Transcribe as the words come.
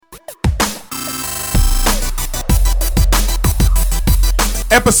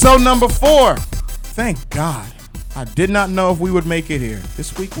Episode number 4. Thank God. I did not know if we would make it here.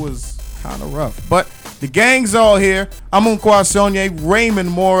 This week was kind of rough. But the gang's all here. I'm Unqua Sonye,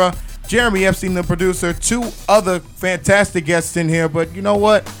 Raymond Mora, Jeremy Epstein, the producer, 2 other fantastic guests in here. But you know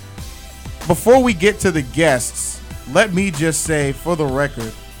what? Before we get to the guests, let me just say, for the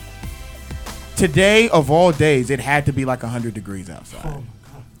record, today of all days, it had to be like 100 degrees outside.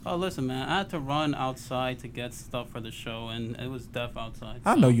 Oh, listen, man. I had to run outside to get stuff for the show, and it was death outside.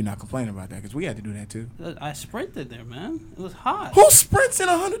 I know you're not complaining about that because we had to do that too. I sprinted there, man. It was hot. Who sprints in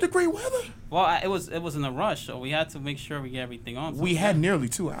 100-degree weather? Well, it was in a rush, so we had to make sure we get everything on. So We had nearly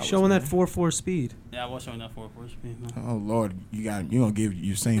 2 hours. Showing that 4.4 speed. Yeah, I was showing that 4.4 speed, man. Oh Lord, you gonna give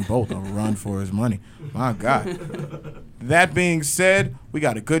Usain Bolt a run for his money? My God. That being said, we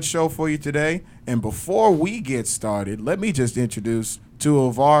got a good show for you today, and before we get started, let me just introduce 2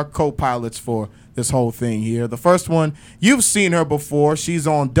 of our co-pilots for this whole thing here. The first one, you've seen her before. She's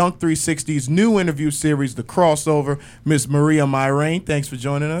on Dunk 360's new interview series, The Crossover. Miss Maria Myrain, thanks for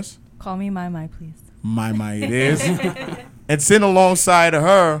joining us. Call me My, please. My it is. And sitting alongside of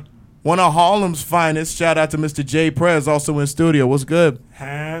her, one of Harlem's finest. Shout out to Mr. Jay Prez, also in studio. What's good?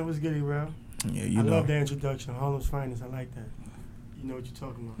 Hi, what's good, bro? Yeah, I love that introduction. Harlem's finest. I like that. You know what you're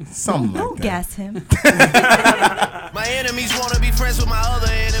talking about. Something like Don't that. gas him. My enemies want to be friends with my other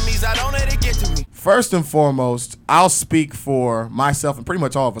enemies. I don't let it get to me. First and foremost, I'll speak for myself and pretty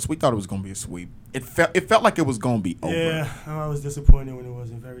much all of us. We thought it was going to be a sweep. It felt like it was going to be over. Yeah, I was disappointed when it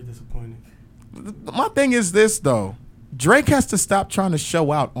wasn't. Very disappointed. My thing is this, though. Drake has to stop trying to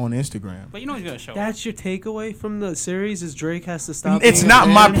show out on Instagram. But you know he's going to show up. That's your takeaway from the series is Drake has to stop. It's being not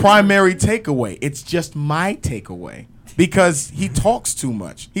a my man? primary takeaway. It's just my takeaway because he talks too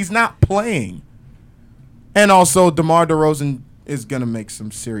much. He's not playing. And also, DeMar DeRozan is going to make some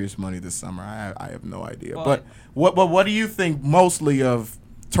serious money this summer. I have no idea. But what do you think mostly of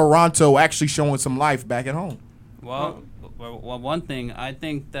Toronto actually showing some life back at home? Well, one thing, I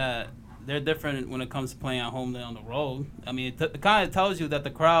think that they're different when it comes to playing at home than on the road. I mean, it kind of tells you that the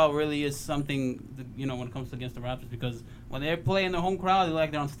crowd really is something, when it comes against the Raptors, because when they play in their home crowd, they look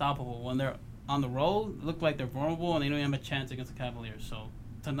like they're unstoppable. When they're on the road, it looks like they're vulnerable and they don't even have a chance against the Cavaliers. So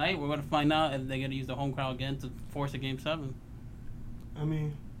tonight, we're going to find out if they're going to use the home crowd again to force a Game 7. I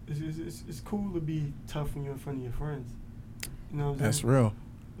mean, it's cool to be tough when you're in front of your friends. You know what I'm saying? That's real.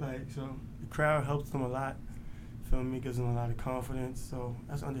 Like, so the crowd helps them a lot. Feel me? Gives them a lot of confidence. So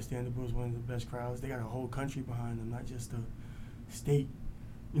that's understandable. It's one of the best crowds. They got a whole country behind them, not just a state.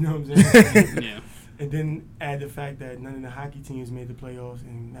 You know what I'm saying? Yeah. And then add the fact that none of the hockey teams made the playoffs,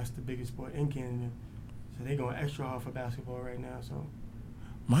 and that's the biggest sport in Canada. So they're going extra hard for basketball right now. So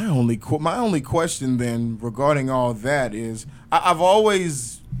My only question then regarding all that is I've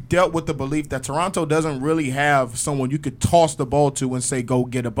always dealt with the belief that Toronto doesn't really have someone you could toss the ball to and say go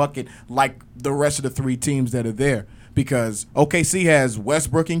get a bucket like the rest of the 3 teams that are there, because OKC has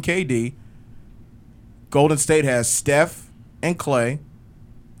Westbrook and KD, Golden State has Steph and Clay,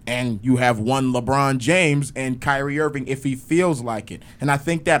 and you have one LeBron James and Kyrie Irving if he feels like it. And I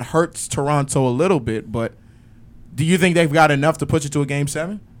think that hurts Toronto a little bit, but do you think they've got enough to push it to a Game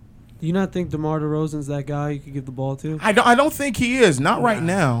 7? Do you not think DeMar DeRozan's that guy you could give the ball to? I don't think he is. Not right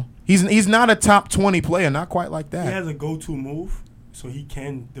now. He's not a top 20 player. Not quite like that. he has a go-to move, so he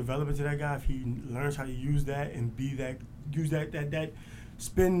can develop into that guy if he learns how to use that and use that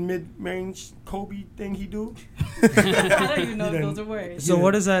spin mid-range Kobe thing he do. I don't even know if those are words. So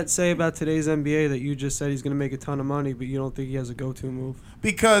what does that say about today's NBA that you just said he's going to make a ton of money, but you don't think he has a go-to move?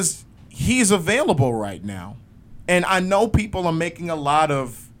 Because he's available right now. And I know people are making a lot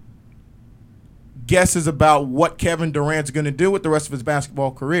of guesses about what Kevin Durant's going to do with the rest of his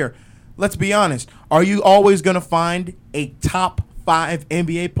basketball career. Let's be honest. Are you always going to find a top 5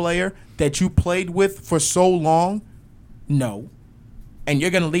 NBA player that you played with for so long? No. And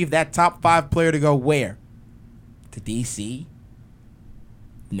you're going to leave that top 5 player to go where? To DC?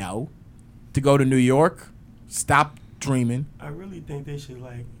 No. To go to New York? Stop dreaming. I really think they should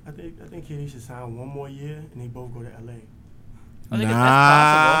I think KD should sign one more year and they both go to LA. I think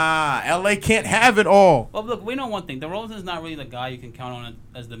that's possible. LA can't have it all. Well, look, we know one thing. DeRozan's not really the guy you can count on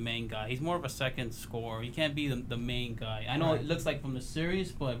as the main guy. He's more of a second scorer. He can't be the main guy. I know it looks like from the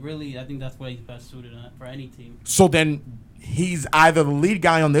series, but really, I think that's what he's best suited for any team. So then he's either the lead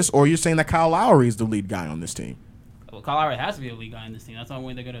guy on this, or you're saying that Kyle Lowry is the lead guy on this team. Well, Kyle Lowry has to be a lead guy in this team. That's the only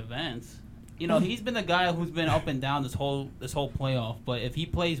way they're going to advance. He's been the guy who's been up and down this whole playoff. But if he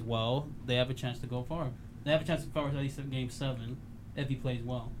plays well, they have a chance to go far. They have a chance to go far at least in Game 7 if he plays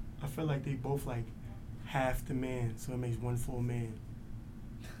well. I feel like they both half the man, so it makes one full man.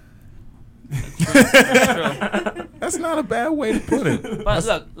 That's That's not a bad way to put it. But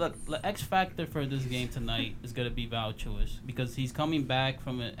look, the X factor for this game tonight is gonna be Valanciunas because he's coming back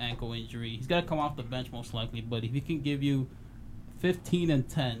from an ankle injury. He's gonna come off the bench most likely, but if he can give you 15 and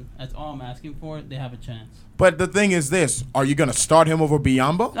 10, that's all I'm asking for. They have a chance. But the thing is this: are you gonna start him over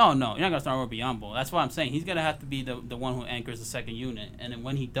Biyombo? No, you're not gonna start over Biyombo. That's what I'm saying. He's gonna have to be the one who anchors the second unit, and then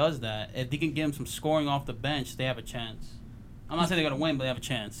when he does that, if they can give him some scoring off the bench, they have a chance. I'm not saying they're gonna win, but they have a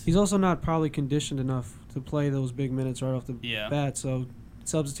chance. He's also not probably conditioned enough to play those big minutes right off the Yeah. bat. So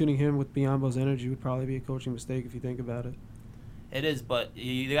substituting him with Biyombo's energy would probably be a coaching mistake if you think about it. It is, but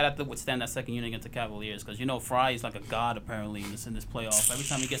you gotta have to withstand that second unit against the Cavaliers because Fry is like a god apparently in this playoff. Every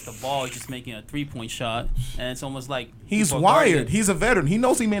time he gets the ball, he's just making a 3-point shot, and it's almost like He's people are guarding wired. it. He's a veteran. He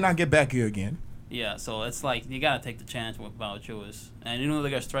knows he may not get back here again. Yeah, so it's like you gotta take the chance with Valanciunas, and they're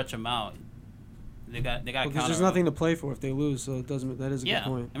gonna stretch him out. They got Well, counter. there's nothing to play for if they lose, so it doesn't. That is a Yeah, good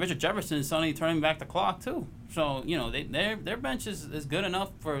point. and Richard Jefferson is suddenly turning back the clock too. So their bench is good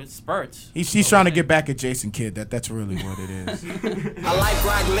enough for spurts. He's trying to get back at Jason Kidd. That's really what it is. I like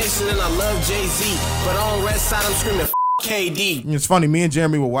Rock Nation and I love Jay-Z, but on Red Side I'm screaming KD. It's funny. Me and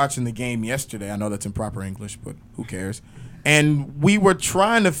Jeremy were watching the game yesterday. I know that's improper English, but who cares? And we were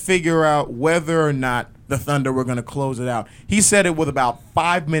trying to figure out whether or not the Thunder were going to close it out. He said it with about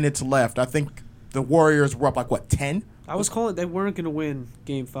 5 minutes left. I think the Warriors were up 10? I was calling they weren't going to win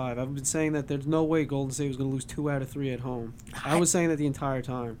Game 5. I've been saying that there's no way Golden State was going to lose 2 out of 3 at home. I was saying that the entire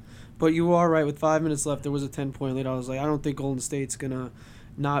time. But you are right. With 5 minutes left, there was a 10-point lead. I was like, I don't think Golden State's going to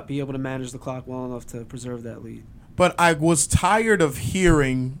not be able to manage the clock well enough to preserve that lead. But I was tired of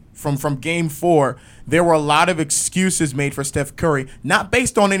hearing from Game 4, there were a lot of excuses made for Steph Curry, not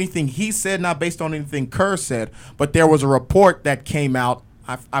based on anything he said, not based on anything Kerr said, but there was a report that came out,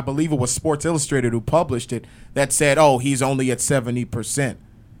 I believe it was Sports Illustrated who published it, that said, oh, he's only at 70%.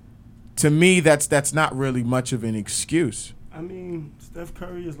 To me, that's not really much of an excuse. I mean, Steph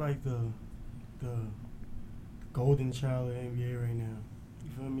Curry is like the golden child of the NBA right now.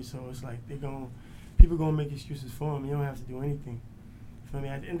 You feel me? So it's like people gonna make excuses for him. You don't have to do anything. You feel me?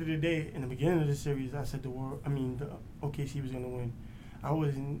 At the end of the day, in the beginning of the series, I said the OKC was gonna win. I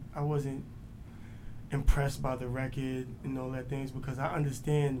wasn't impressed by the record and all that things because I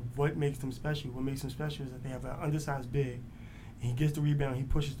understand what makes them special. What makes them special is that they have an undersized big, and he gets the rebound, he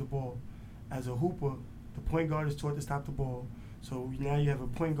pushes the ball. As a hooper, the point guard is taught to stop the ball. So now you have a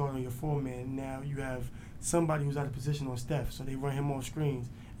point guard on your 4-man. Now you have somebody who's out of position on Steph. So they run him off screens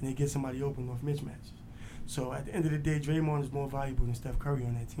and they get somebody open off mismatches. So at the end of the day, Draymond is more valuable than Steph Curry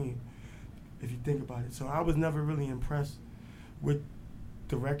on that team, if you think about it. So I was never really impressed with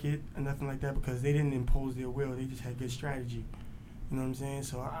the record and nothing like that because they didn't impose their will. They just had good strategy. You know what I'm saying?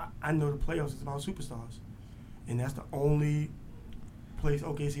 So I know the playoffs is about superstars. And that's the only place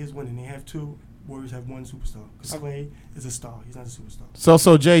OKC is winning. They have 2. Warriors have 1 superstar. Because Klay is a star. He's not a superstar.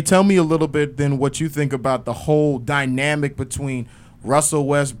 So Jay, tell me a little bit then what you think about the whole dynamic between Russell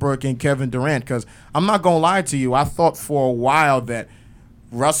Westbrook and Kevin Durant, because I'm not going to lie to you. I thought for a while that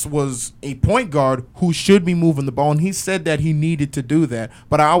Russ was a point guard who should be moving the ball, and he said that he needed to do that.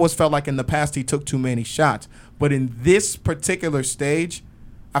 But I always felt like in the past he took too many shots. But in this particular stage,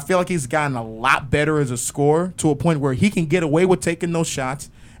 I feel like he's gotten a lot better as a scorer to a point where he can get away with taking those shots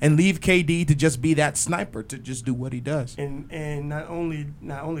and leave KD to just be that sniper, to just do what he does. And not only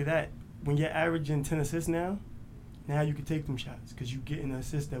that, when you're averaging 10 assists now you can take them shots because you're getting the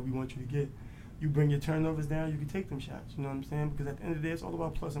assists that we want you to get. You bring your turnovers down, you can take them shots. You know what I'm saying? Because at the end of the day, it's all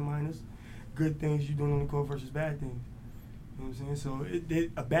about plus and minus. Good things you're doing on the court versus bad things. You know what I'm saying?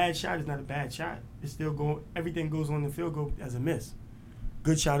 So a bad shot is not a bad shot. It's still everything goes on the field goal as a miss.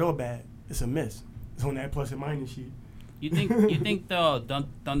 Good shot or bad, it's a miss. It's on that plus and minus sheet. You think the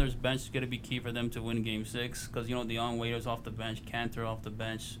Thunder's bench is going to be key for them to win Game 6? Because, Dion Waiters off the bench, Cantor off the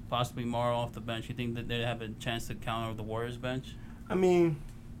bench, possibly Morrow off the bench. You think that they have a chance to counter the Warriors bench? I mean,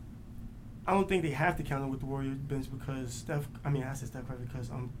 I don't think they have to counter with the Warriors bench because I said Steph Curry because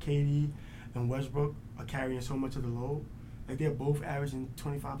KD and Westbrook are carrying so much of the load. Like, they're both averaging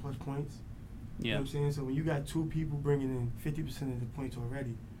 25-plus points. Yeah. You know what I'm saying? So when you got 2 people bringing in 50% of the points already,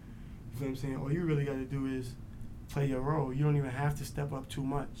 you know what I'm saying? All you really got to do is play your role. You don't even have to step up too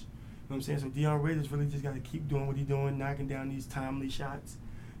much. You know what I'm saying? So Dion Waiters really just got to keep doing what he's doing, knocking down these timely shots.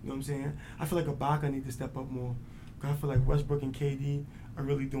 You know what I'm saying? I feel like Ibaka needs to step up more. I feel like Westbrook and KD are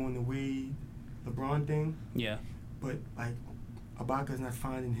really doing the Wade, LeBron thing. Yeah. But, like, Ibaka's not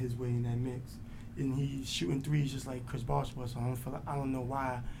finding his way in that mix. And he's shooting threes just like Chris Bosh was. So I don't know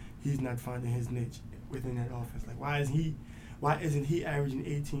why he's not finding his niche within that offense. Like, why isn't he averaging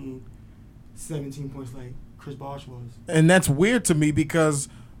 18, 17 points like Chris Bosh was? And that's weird to me because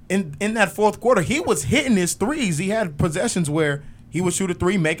in that fourth quarter, he was hitting his threes. He had possessions where he would shoot a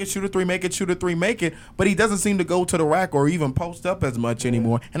three, make it, shoot a three, make it, shoot a three, make it, but he doesn't seem to go to the rack or even post up as much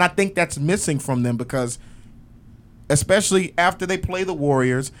anymore. And I think that's missing from them because, especially after they play the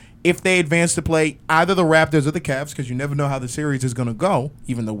Warriors, if they advance to play either the Raptors or the Cavs, because you never know how the series is going to go,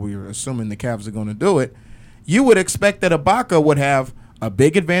 even though we're assuming the Cavs are going to do it, you would expect that Ibaka would have a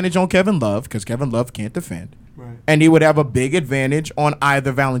big advantage on Kevin Love because Kevin Love can't defend. Right. And he would have a big advantage on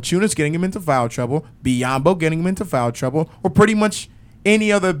either Valanciunas getting him into foul trouble, Biyombo getting him into foul trouble, or pretty much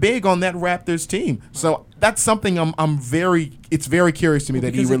any other big on that Raptors team. So that's something it's very curious to me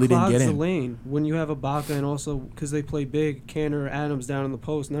that he really didn't get the in. lane when you have Ibaka and also because they play big, Kanter, Adams down in the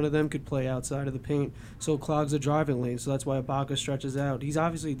post. None of them could play outside of the paint, so it clogs the driving lane. So that's why Ibaka stretches out. He's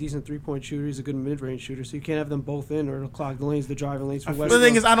obviously a decent 3-point shooter. He's a good mid-range shooter. So you can't have them both in, or it'll clog the lanes, the driving lanes for Westbrook. The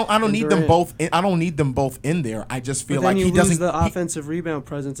thing is, I don't need them Durant. both. I don't need them both in there. I just feel But then like you he lose doesn't. the offensive rebound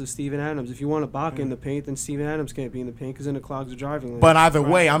presence of Steven Adams. If you want Ibaka in the paint, then Steven Adams can't be in the paint because then it clogs the driving lane. But either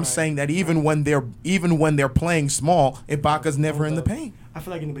way, Right, I'm right. saying that even when they're playing small, Ibaka's never in the paint. I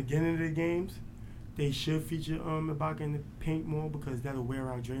feel like in the beginning of the games, they should feature Ibaka in the paint more because that'll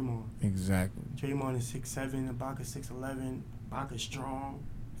wear out Draymond. Exactly. Draymond is 6'7", Ibaka 6'11". Ibaka's strong.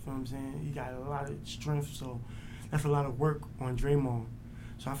 You feel what I'm saying? He got a lot of strength, so that's a lot of work on Draymond.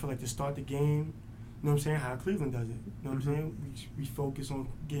 So I feel like to start the game, you know what I'm saying, how Cleveland does it. You know what I'm saying? We focus on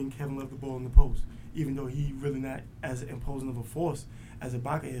getting Kevin Love the ball in the post, even though he really not as imposing of a force as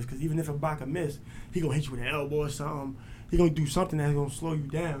Ibaka is. Because even if Ibaka miss, he going to hit you with an elbow or something. He going to do something that's going to slow you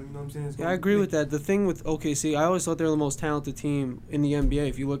down. You know what I'm saying? It's Yeah, gonna I agree make- with that. The thing with OKC, I always thought they were the most talented team in the NBA.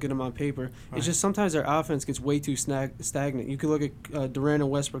 If you look at them on paper, Right. it's just sometimes their offense gets way too stagnant. You could look at Durant and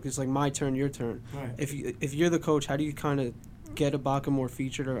Westbrook. It's like my turn, your turn. Right. If you're the coach, how do you kind of get Ibaka more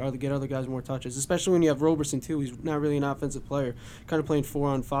featured or get other guys more touches? Especially when you have Roberson too. He's not really an offensive player, kind of playing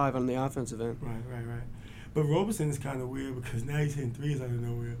 4-on-5 on the offensive end. Right. But Roberson is kind of weird because now he's hitting threes out of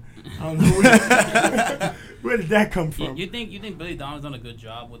nowhere. I don't know where did that come from. You think Billy Donovan's done a good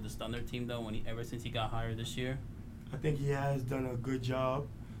job with the Thunder team though? Ever since he got hired this year. I think he has done a good job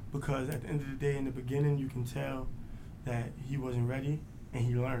because at the end of the day, in the beginning, you can tell that he wasn't ready and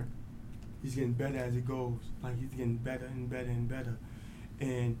he learned. He's getting better as it goes. Like he's getting better and better and better.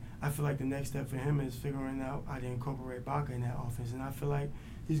 And I feel like the next step for him is figuring out how to incorporate Ibaka in that offense. And I feel like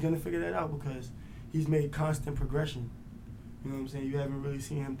he's going to figure that out because he's made constant progression. You know what I'm saying? You haven't really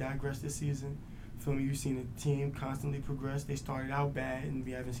seen him digress this season. Feel me? You've seen the team constantly progress. They started out bad, and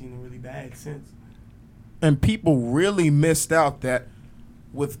we haven't seen them really bad since. And people really missed out that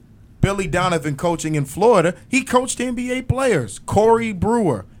with Billy Donovan coaching in Florida, he coached NBA players. Corey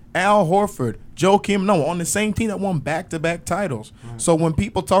Brewer, Al Horford, Joakim Noah on the same team that won back-to-back titles. Right. So when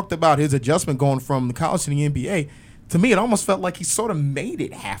people talked about his adjustment going from the college to the NBA, to me it almost felt like he sort of made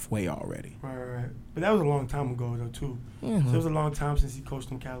it halfway already. Right. But that was a long time ago, though, too. Mm-hmm. So it was a long time since he coached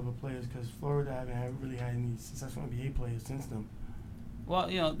them caliber players because Florida haven't really had any successful NBA players since then.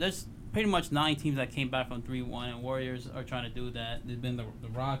 Well, there's pretty much 9 teams that came back from 3-1, and Warriors are trying to do that. There's been the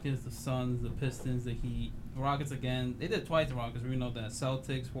Rockets, the Suns, the Pistons, the Heat. The Rockets again. They did twice the Rockets. We know that.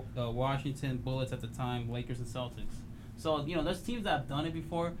 Celtics, Washington, Bullets at the time, Lakers and Celtics. So, there's teams that have done it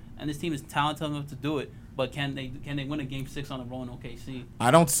before, and this team is talented enough to do it. But can they win a Game 6 on the road in OKC? I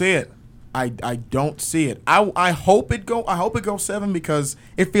don't see it. I don't see it. I hope it goes 7 because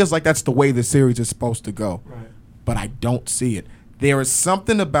it feels like that's the way the series is supposed to go. Right. But I don't see it. There is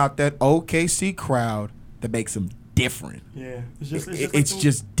something about that OKC crowd that makes them different. Yeah. It's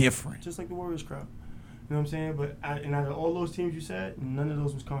just different. Just like the Warriors crowd. You know what I'm saying? But and out of all those teams you said, none of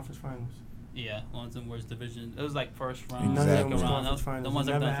those was conference finals. Yeah, one's in worst division. It was like first round, None of second them was round. conference The finals. ones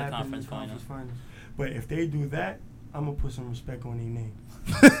It that never done the happened in conference final. finals. But if they do that, I'm going to put some respect on their name.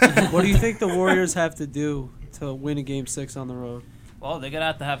 What do you think the Warriors have to do to win a Game 6 on the road? Well, they're gonna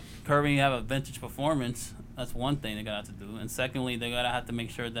have to have Curry have a vintage performance. That's one thing they're gonna have to do. And secondly, they're gonna have to make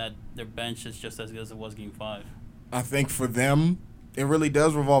sure that their bench is just as good as it was Game 5. I think for them, it really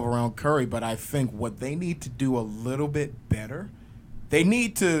does revolve around Curry, but I think what they need to do a little bit better, they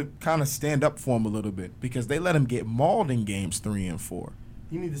need to kind of stand up for him a little bit because they let him get mauled in Games 3 and 4.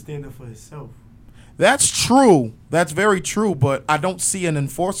 He need to stand up for himself. That's true. That's very true, but I don't see an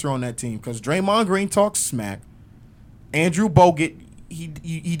enforcer on that team because Draymond Green talks smack. Andrew Bogut,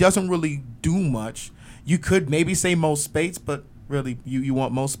 he doesn't really do much. You could maybe say Mo Spates, but really, you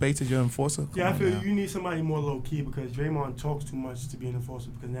want Mo Spates as your enforcer? Yeah, I Come feel on now. you need somebody more low-key because Draymond talks too much to be an enforcer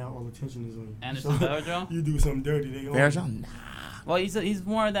because now all attention is on you. Anderson Varejao? You do something dirty, they own you. Varejao? Nah. Well, he's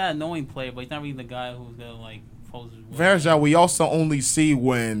more of that annoying player, but he's not really the guy who's gonna like pose his will. Varejao, we also only see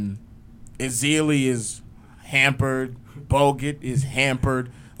when Ezeli is hampered, Bogut is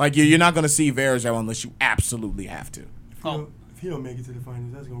hampered. Like you're not going to see Varejao unless you absolutely have to. If he don't make it to the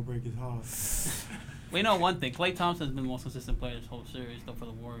finals, that's gonna break his heart. We know one thing. Klay Thompson's been the most consistent player this whole series, though, for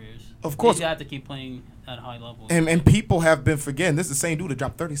the Warriors. Of course. He's got to keep playing at a high level. And people have been forgetting this is the same dude that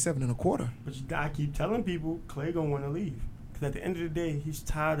dropped 37 and a quarter. But I keep telling people Klay gonna want to leave because at the end of the day, he's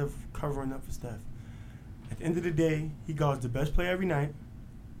tired of covering up for Steph. At the end of the day, he guards the best player every night.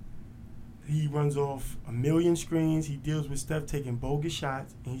 He runs off a million screens. He deals with Steph taking bogus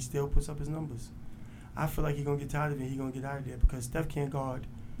shots, and he still puts up his numbers. I feel like he's going to get tired of it. He's going to get out of there because Steph can't guard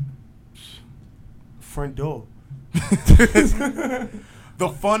front door. The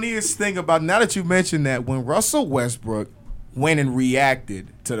funniest thing about, now that you mentioned that, when Russell Westbrook went and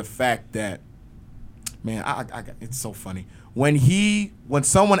reacted to the fact that, man, it's so funny. When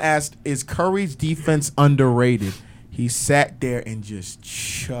someone asked, is Curry's defense underrated, he sat there and just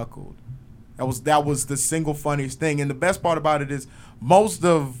chuckled. That was the single funniest thing. And the best part about it is most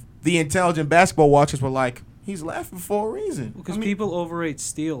of the intelligent basketball watchers were like, he's laughing for a reason. Because people overrate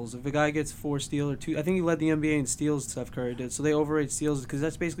steals. If a guy gets 4 steals or 2, I think he led the NBA in steals, Steph Curry did. So they overrate steals because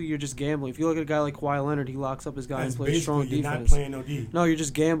that's basically you're just gambling. If you look at a guy like Kawhi Leonard, he locks up his guy and plays strong defense. You're not playing no D. No, you're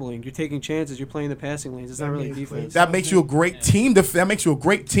just gambling. You're taking chances. You're playing the passing lanes. It's not really defense. That makes you a great team. That makes you a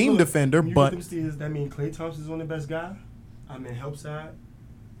great team defender. When you But get them steals, that means Klay Thompson's on the best guy. I'm in help side.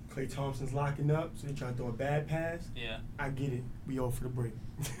 Klay Thompson's locking up, so they try to throw a bad pass. Yeah. I get it. We all for the break.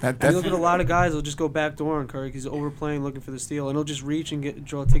 You look at a lot of guys, they'll just go backdoor on Curry because he's overplaying, looking for the steal, and he'll just reach and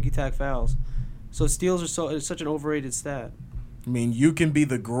draw ticky-tack fouls. So steals it's such an overrated stat. I mean, you can be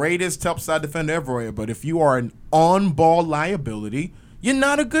the greatest help side defender ever, but if you are an on-ball liability, you're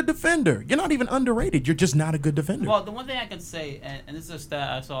not a good defender. You're not even underrated. You're just not a good defender. Well, the one thing I can say, and this is a stat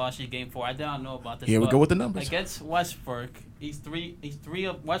I saw actually Game 4. I did not know about this. Here we go with the numbers. Against Westbrook,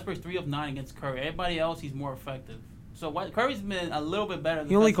 Westbrook's 3 of 9 against Curry. Everybody else, he's more effective. So Curry's been a little bit better.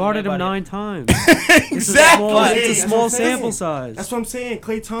 He only guarded him 9 times. Exactly. It's a small sample size. That's what I'm saying.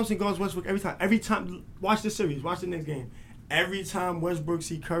 Klay Thompson guards Westbrook every time. Every time. Watch the series. Watch the next game. Every time Westbrook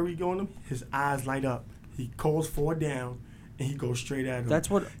see Curry going him, his eyes light up. He calls 4 down. And he goes straight at him.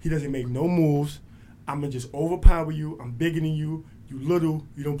 That's what he doesn't make no moves. I'm gonna just overpower you. I'm bigger than you. You little.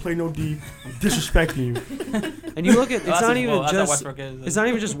 You don't play no D. I'm disrespecting you. And you look at it's not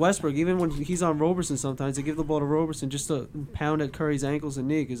even just Westbrook. Even when he's on Roberson, sometimes they give the ball to Roberson just to pound at Curry's ankles and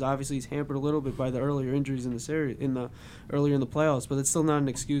knee because obviously he's hampered a little bit by the earlier injuries in the series earlier in the playoffs. But it's still not an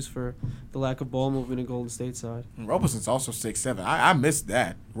excuse for the lack of ball movement in Golden State side. Roberson's also 6'7". I missed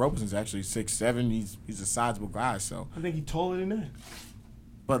that. Roberson's actually 6'7". He's a sizable guy. So I think he's taller than that.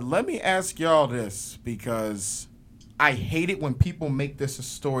 But let me ask y'all this because I hate it when people make this a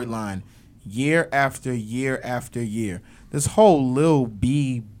storyline year after year after year. This whole Lil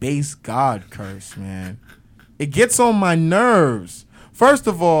B base God curse, man. It gets on my nerves. First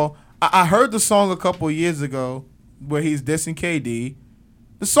of all, I heard the song a couple of years ago where he's dissing KD.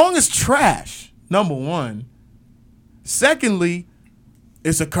 The song is trash, number one. Secondly,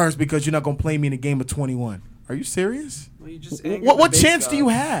 it's a curse because you're not going to play me in a game of 21. Are you serious? Well, you just what chance do you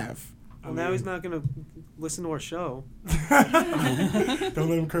have? Well, now he's not going to listen to our show. Don't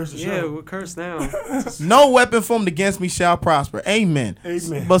let him curse the show. Yeah, we're cursed now. No weapon formed against me shall prosper. Amen.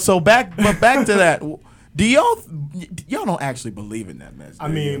 Amen. But back to that. Do y'all don't actually believe in that message? I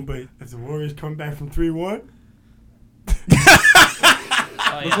mean, but if the Warriors come back from 3-1,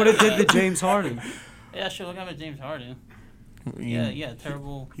 Look what it did to James Harden. Yeah, sure. Look at James Harden. Yeah,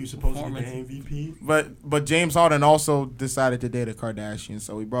 terrible. he was supposed to be the MVP. But James Harden also decided to date a Kardashian,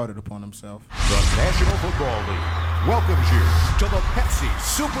 so he brought it upon himself. The National Football League welcomes you to the Pepsi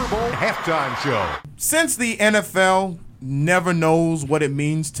Super Bowl halftime show. Since the NFL never knows what it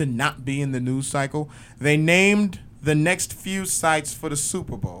means to not be in the news cycle, they named the next few sites for the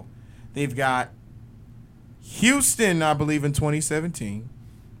Super Bowl. They've got Houston, I believe, in 2017.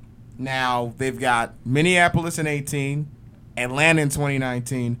 Now they've got Minneapolis in 18. Atlanta in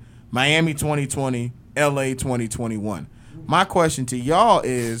 2019, Miami 2020, LA 2021. My question to y'all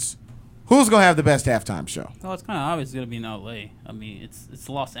is, who's going to have the best halftime show? Oh, it's kind of obvious it's going to be in LA. I mean, it's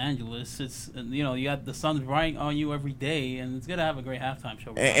Los Angeles. It's, you got the sun's bright on you every day, and it's going to have a great halftime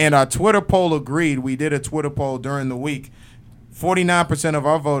show. And our Twitter poll agreed. We did a Twitter poll during the week. 49% of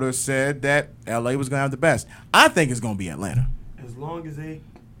our voters said that LA was going to have the best. I think it's going to be Atlanta. As long as I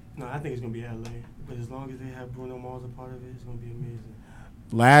think it's going to be LA. But as long as they have Bruno Mars a part of it, it's going to be amazing.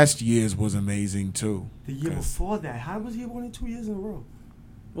 Last year's was amazing, too. The year before that, how was he winning 2 years in a row?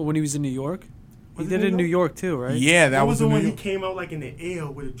 Well, when he was in New York? He Was did it in New York, too, right? Yeah, that was the in one New he York. came out like in the air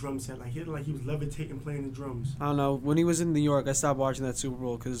with a drum set. Like he was levitating playing the drums. I don't know. When he was in New York, I stopped watching that Super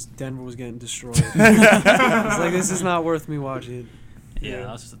Bowl because Denver was getting destroyed. It's like, this is not worth me watching. Yeah,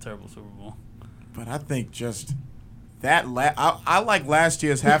 that was just a terrible Super Bowl. But I think just that I like last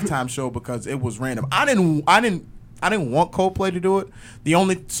year's halftime show because it was random. I didn't want Coldplay to do it. The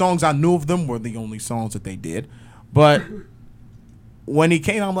only songs I knew of them were the only songs that they did. But when he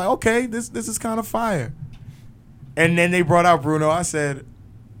came, I'm like, okay, this is kind of fire. And then they brought out Bruno. I said,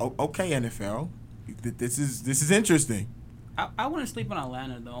 okay, NFL, this is interesting. I wouldn't sleep on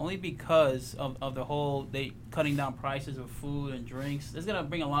Atlanta though, only because of the whole they cutting down prices of food and drinks. It's gonna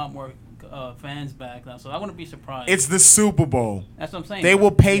bring a lot more fans back now, so I wouldn't be surprised. It's the Super Bowl. That's what I'm saying. They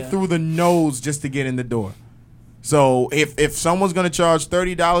will pay through the nose just to get in the door. So if someone's gonna charge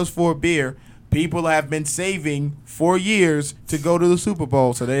 $30 for a beer, people have been saving for years to go to the Super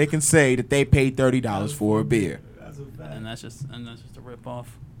Bowl so that they can say that they paid $30 for a beer. That's a fact. And that's just a rip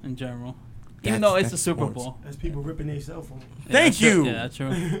off in general. Even though it's the Super sports. Bowl. That's people ripping their cell phone. Thank you. Yeah, that's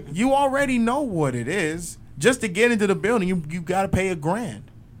true. You already know what it is. Just to get into the building, you got to pay $1,000.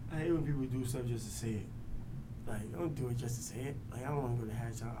 I hate when people do stuff just to say it. Like, don't do it just to say it. Like, I don't want to go to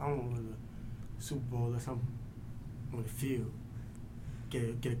halftime. I don't want to go to the Super Bowl unless I'm on the field.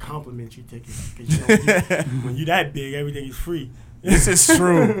 Get a complimentary ticket. 'Cause when you that big, everything is free. This is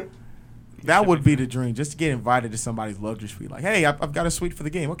true. That would be the dream, just to get invited to somebody's luxury suite. Like, hey, I've got a suite for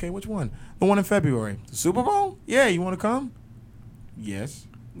the game. Okay, which one? The one in February. The Super Bowl? Yeah, you want to come? Yes.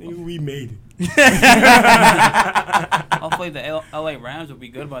 Nigga, we made it. Hopefully the LA Rams will be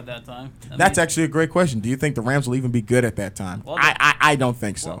good by that time. That's actually a great question. Do you think the Rams will even be good at that time? Well, I don't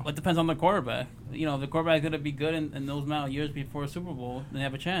think so. Well, it depends on the quarterback. You know, if the quarterback's going to be good in those amount of years before a Super Bowl, they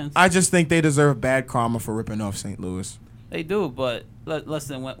have a chance. I just think they deserve bad karma for ripping off St. Louis. They do, but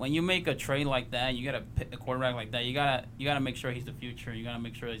listen, when you make a trade like that, you gotta pick a quarterback like that. You gotta make sure he's the future. You gotta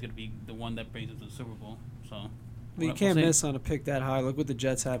make sure he's gonna be the one that brings us to the Super Bowl. So Well, you can't miss on a pick that high. Look what the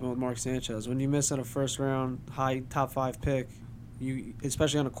Jets happened with Mark Sanchez. When you miss on a first round high top 5 pick, you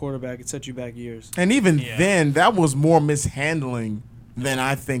especially on a quarterback, it sets you back years. And even then, that was more mishandling than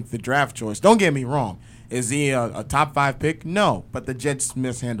I think the draft choice. Don't get me wrong. Is he a top 5 pick? No, but the Jets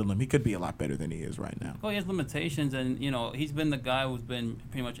mishandled him. He could be a lot better than he is right now. Well, he has limitations, and he's been the guy who's been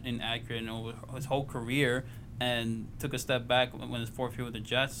pretty much inaccurate over his whole career, and took a step back when his 4th year with the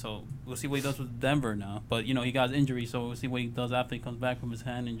Jets. So we'll see what he does with Denver now. But he got his injury, so we'll see what he does after he comes back from his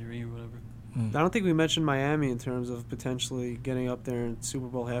hand injury or whatever. I don't think we mentioned Miami in terms of potentially getting up there in Super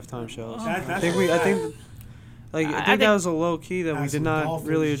Bowl halftime shows. Oh. I think that was a low key that we did not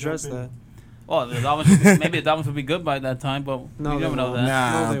really address that. Well, maybe the Dolphins would be good by that time, but no, you never know that.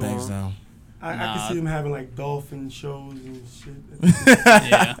 Nah, No, I they don't think won't. so. I can see them having like dolphin shows and shit.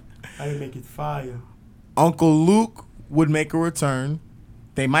 Yeah. I didn't make it fire. Uncle Luke would make a return.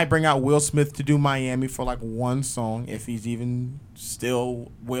 They might bring out Will Smith to do Miami for like one song if he's even still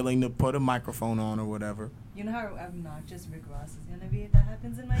willing to put a microphone on or whatever. You know how obnoxious Rick Ross is gonna be if that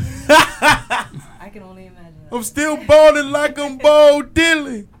happens in Miami? I can only imagine that. I'm still balling like I'm Bo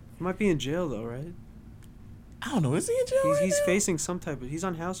Diddley. He might be in jail though, right? I don't know. Is he in jail? He's now? facing some type of. He's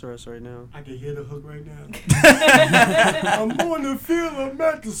on house arrest right now. I can hear the hook right now. I'm on the field. I'm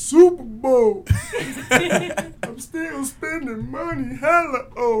at the Super Bowl. I'm still spending money. Hella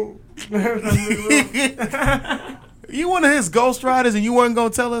You one of his Ghost Riders and you weren't gonna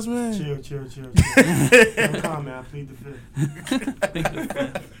tell us, man. Chill. I'm calm, man. I plead the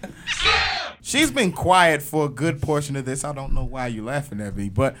fifth. She's been quiet for a good portion of this. I don't know why you laughing at me,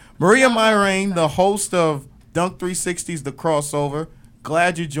 but Maria Myrane, the host of Dunk 360's The Crossover.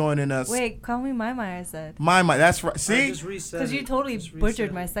 Glad you're joining us. Wait, call me Mai, I said. Mai, that's right. See? Because you totally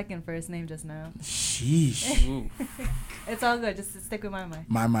butchered my second first name just now. Sheesh. It's all good. Just stick with Mai.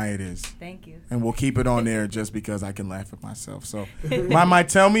 Mai, it is. Thank you. And we'll keep it on there just because I can laugh at myself. So, Mai,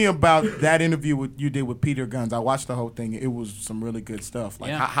 tell me about that interview you did with Peter Guns. I watched the whole thing. It was some really good stuff.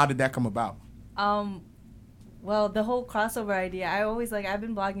 Like, how did that come about? Well, the whole crossover idea, I've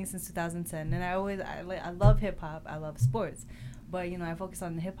been blogging since 2010, and I love hip hop. I love sports. But, I focused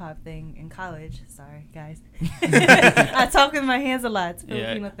on the hip-hop thing in college. Sorry, guys. I talk with my hands a lot. It's a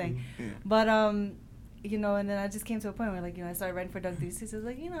Filipino thing. But, and then I just came to a point where, I started writing for Dunk 360. I was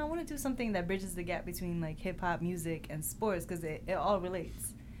like, I want to do something that bridges the gap between, hip-hop, music, and sports because it all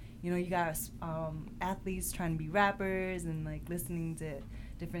relates. You got athletes trying to be rappers and, listening to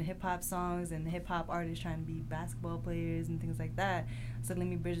different hip-hop songs and hip-hop artists trying to be basketball players and things like that. So let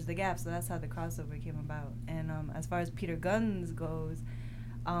me bridge the gap. So that's how the crossover came about. And as far as Peter Guns goes,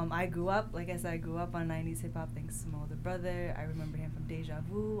 I grew up on 90s hip-hop thanks to my older brother. I remember him from Deja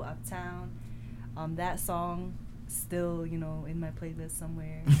Vu, Uptown. That song still, in my playlist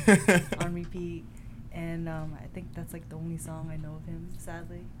somewhere on repeat. And I think that's the only song I know of him,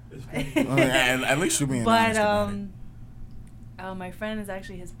 sadly. At least you're being honest about it. My friend is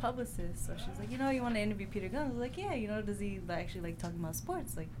actually his publicist, so she's like, you want to interview Peter Gunn? I was like, yeah, does he actually like talking about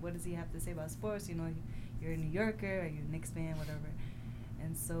sports? Like, what does he have to say about sports? You're a New Yorker, are you a Knicks fan, whatever.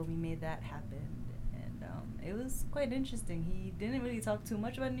 And so we made that happen, and it was quite interesting. He didn't really talk too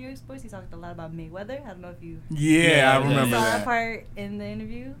much about New York sports. He talked a lot about Mayweather. I don't know if you Yeah, I remember saw that. part in the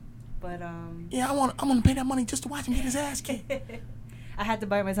interview, but Yeah, I want to pay that money just to watch him get his ass kicked. I had to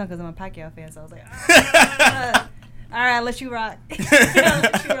bite my tongue because I'm a Pacquiao fan, so I was like, all right, I'll let you rock. I'll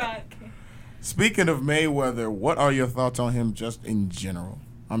let you rock. Speaking of Mayweather, what are your thoughts on him just in general?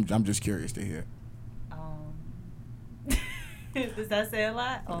 I'm just curious to hear. Does that say a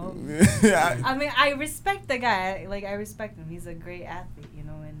lot? I- I mean, I respect the guy. Like, I respect him. He's a great athlete,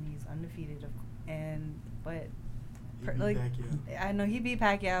 and he's undefeated. But He beat Pacquiao. I know he beat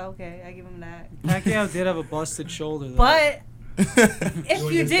Pacquiao. Okay, I give him that. Pacquiao did have a busted shoulder, though. But Doing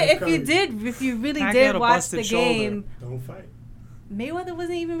if you really Pacquiao had did a watch busted the shoulder. game, Don't fight. Mayweather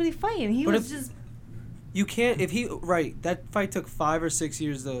wasn't even really fighting. He But was if- just. You can't, that fight took 5 or 6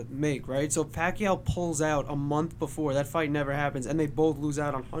 years to make, right? So Pacquiao pulls out a month before, that fight never happens, and they both lose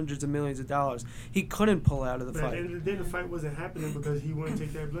out on hundreds of millions of dollars. He couldn't pull out of the But at the fight. end of the day, the fight wasn't happening because he wouldn't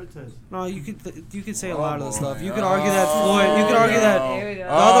take that blood test. No, you could say a Oh, lot of the boy. stuff. You could argue that Floyd. You could argue There that we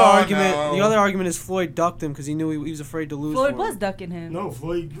go. the other argument is Floyd ducked him because he knew he was afraid to lose. Floyd for him. was ducking him. No,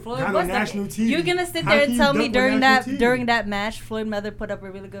 Floyd Floyd got was on national ducking. TV. You're gonna sit How there can and you tell me duck on national TV? during that match, Floyd Mayweather put up a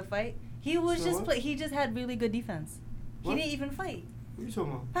really good fight. He was So just what? he just had really good defense. What? He didn't even fight. What are you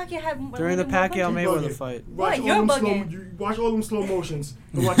talking about? Pacquiao had During the more punches. Pacquiao Mayweather Bugging. fight. Watch What? You're all them bugging. watch all them slow motions.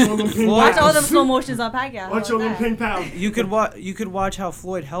 And watch all them ping Watch Watch all them pows. slow motions on Pacquiao. Watch How all about them that? ping pows. You could watch how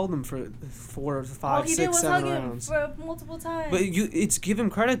Floyd held him for 4, All 5, he did 6, was 7 hug him rounds. for multiple times. But it's give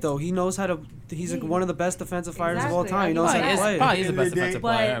him credit though. He knows how to. He's He- one of the best defensive fighters of all Exactly. time. He knows Probably how to play. Probably is the best End of the defensive day-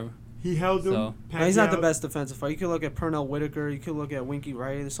 player But- ever. He held him. So- No, he's not the Pacquiao- best defensive fighter. You could look at Pernell Whitaker. You could look at Winky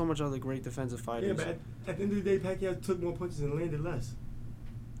Wright. There's so much other great defensive Yeah, fighters. but at the end of the day, Pacquiao took more punches and landed less.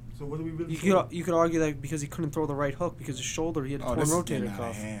 So what do we really? You could argue that because he couldn't throw the right hook because his shoulder he had a Oh, torn this is getting rotator out of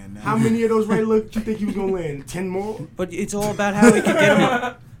cuff. hand now. How many of those right looks you think he was gonna land? 10 more? But it's all about how he could get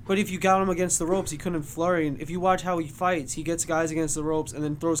him. But if you got him against the ropes, he couldn't flurry. And if you watch how he fights, he gets guys against the ropes and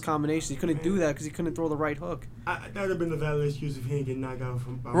then throws combinations. He couldn't do that because he couldn't throw the right hook. That would have been the valid excuse if he didn't get knocked out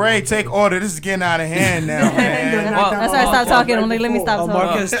from. Ray, take order. This is getting out of hand now, man. Well, That's why I stopped talking. I'm like, let me stop Oh, talking.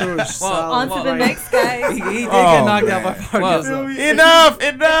 Marquez threw a solid On to the right. next guy. He did Oh, get knocked out by man. Marquez. Well, though.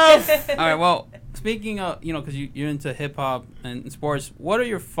 Enough. All right. Well, speaking of, because you're into hip hop and sports, what are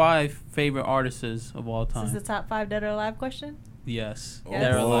your 5 favorite artists of all This is the time? top 5 dead or alive question. Yes, Oh,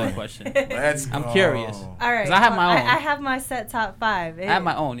 they're a boy. live question. Let's I'm go. curious. All right. 'Cause I have my own. I have my set top 5. I have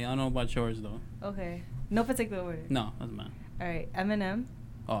my own. Yeah, I don't know about yours though. Okay. No particular order. No, doesn't matter. All right. Eminem.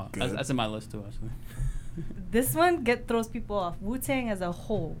 Oh, Good. that's in my list too, actually. This one throws people off. Wu-Tang as a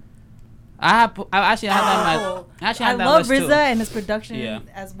whole. I actually had that in my. Oh. I actually I had that love list RZA too. and his production Yeah.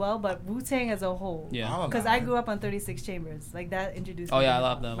 as well, but Wu-Tang as a whole. Yeah. I'll Because allow I it. grew up on 36 Chambers. Like, that introduced Oh, me yeah, to I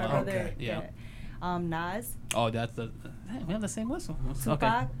love hip-hop. that My one. brother, Okay. Yeah. Nas, Oh, that's the. Hey, we have the same list. Tupac,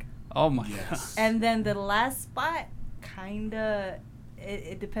 Okay. Oh my Yes. god. and then the last spot, kinda,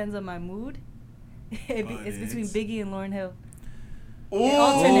 it depends on my mood. It's between is. Biggie and Lauryn Hill. Ooh. It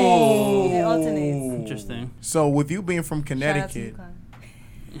alternates. It alternates. Interesting. So with you being from Shout out to Connecticut,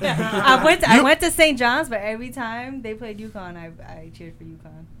 UConn. I went to St. John's, but every time they played UConn, I cheered for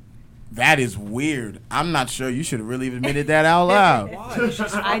UConn. that is weird. I'm not sure you should have really admitted that out loud.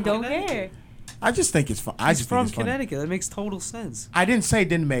 I don't care. I just think it's fun. I He's just from think it's funny. Connecticut. That makes total sense. I didn't say it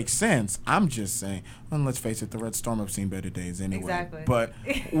didn't make sense. I'm just saying. Well, let's face it, the Red Storm have seen better days anyway. Exactly. But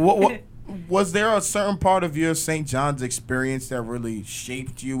what was there a certain part of your St. John's experience that really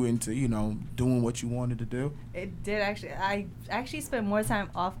shaped you into doing what you wanted to do? It did actually. I actually spent more time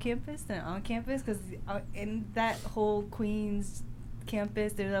off campus than on campus because in that whole Queens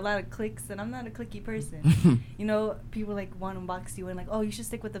campus, there's a lot of cliques, and I'm not a cliquey person. People like want to box you and like, oh, you should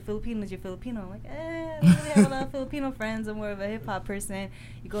stick with the Filipinos. You're Filipino. I'm like, I don't really have a lot of Filipino friends. I'm more of a hip hop person.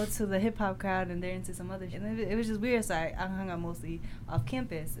 You go to the hip hop crowd and they're into some other shit. And it was just weird. So I hung out mostly off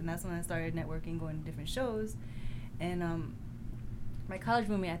campus, and that's when I started networking, going to different shows, and my college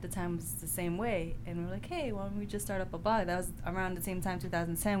roommate at the time was the same way, and we were like, hey, why don't we just start up a blog? That was around the same time,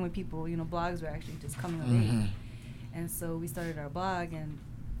 2010, when people, blogs were actually just coming of age. And so we started our blog, and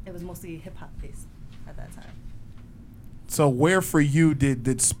it was mostly hip-hop based at that time. So where for you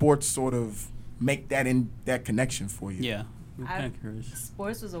did sports sort of make that connection for you? Yeah. I'm kind of curious.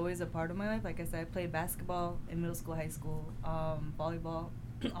 Sports was always a part of my life. Like I said, I played basketball in middle school, high school, volleyball.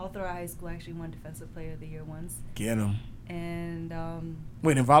 All throughout high school, I actually won Defensive Player of the Year once. Get him. And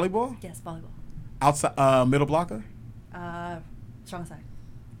Wait, in volleyball? yes, volleyball. Outside middle blocker? Strong side.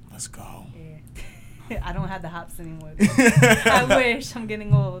 Let's go. Yeah. I don't have the hops anymore. I wish. I'm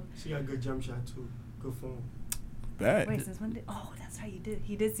getting old. She got a good jump shot too. Good form. Bet. Wait, since when did? Oh, that's right.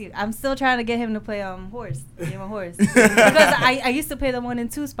 He did see it. I'm still trying to get him to play horse. Game of horse. Because I used to play the 1 and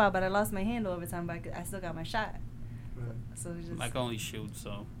 2 spot, but I lost my handle over time. But I still got my shot. Right. So it's just. I can only shoot,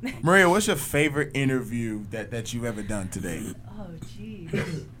 so. Maria, what's your favorite interview that you've ever done today? Oh, geez.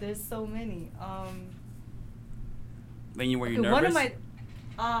 There's so many. When you were Okay, nervous? one of my.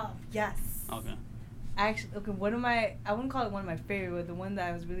 Yes. Okay. Actually, okay, one of my, I wouldn't call it one of my favorite, but the one that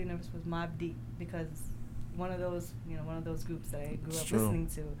I was really nervous was Mobb Deep, because one of those groups that I grew up listening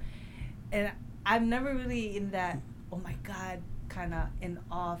to. And I'm never really in that, oh my God, kind of in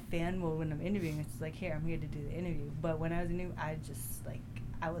awe fan mode when I'm interviewing. It's like, here, I'm here to do the interview. But when I was interviewing, I just, like,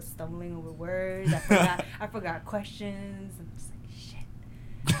 I was stumbling over words. I forgot questions. I'm just like,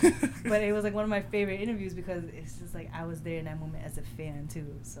 shit. But it was like one of my favorite interviews because it's just like I was there in that moment as a fan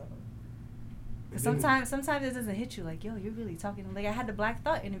too. So sometimes it doesn't hit you like, yo, you're really talking. Like I had the Black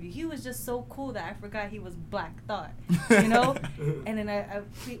Thought interview. He was just so cool that I forgot he was Black Thought, you know. And then I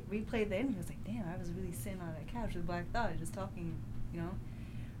replayed the interview. I was like, damn, I was really sitting on that couch with Black Thought, just talking, you know.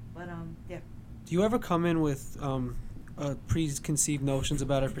 But yeah. Do you ever come in with preconceived notions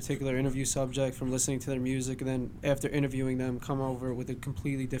about a particular interview subject from listening to their music, and then after interviewing them, come over with a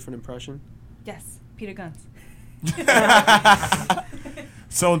completely different impression? Yes, Peter Guns.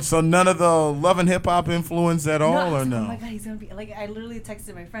 So none of the Love and Hip Hop influence at all, or no? Oh my God, he's gonna be like. I literally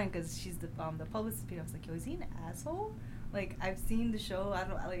texted my friend because she's the publicist. I was like, yo, is he an asshole? Like I've seen the show. I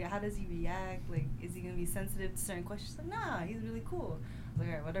don't like. How does he react? Like, is he gonna be sensitive to certain questions? She's like, nah, he's really cool. I was like,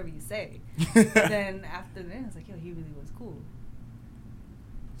 all right, whatever you say. Then after that, I was like, yo, he really was cool.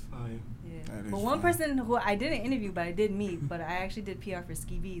 It's fine. Yeah. But one person who I didn't interview, but I did meet, but I actually did PR for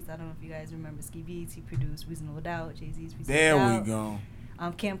Ski Beats. I don't know if you guys remember Ski Beats. He produced Reasonable Doubt, Jay-Z's Reasonable There Doubt. we go.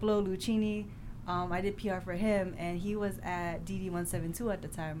 Camp Lo, Lucchini. I did PR for him, and he was at DD172 at the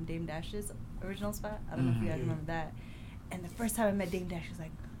time, Dame Dash's original spot. I don't know if you guys remember that. And the first time I met Dame Dash, he was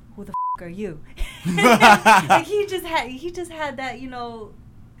like, "Who the f*** are you?" Like he just had that, you know,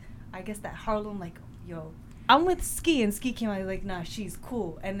 I guess that Harlem, like, yo, I'm with Ski, and Ski came out, he was like, nah, she's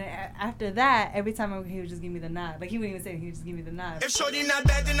cool. And after that, every time he would just give me the nod. Like he wouldn't even say it, he would just give me the nod. If shorty not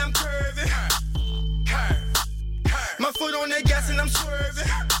bad, then I'm curving. My foot on the gas and I'm swerving.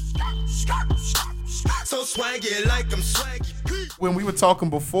 So swaggy like I'm swaggy. When we were talking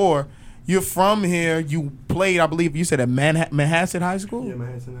before, you're from here. You played, I believe you said at Manhasset High School? Yeah,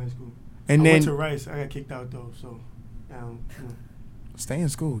 Manhasset High School. And I then went to Rice. I got kicked out though, so you know. Stay in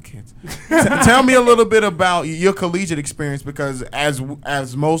school, kids. Tell me a little bit about your collegiate experience, because as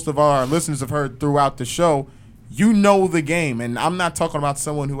most of our listeners have heard throughout the show, you know the game. And I'm not talking about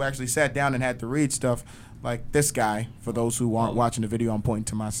someone who actually sat down and had to read stuff like this guy. For those who aren't watching the video, I'm pointing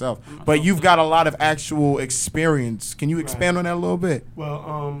to myself. But you've got a lot of actual experience. Can you expand on that a little bit?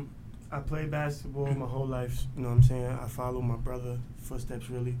 Well, I played basketball my whole life. You know what I'm saying? I followed my brother's footsteps,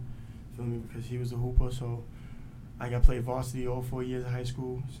 really. Feel me? Because he was a hooper, so I got played varsity all 4 years of high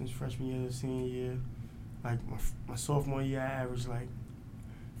school, since freshman year to senior year. Like my sophomore year, I averaged like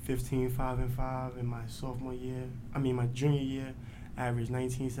 15, 5 and 5. In my my junior year, I averaged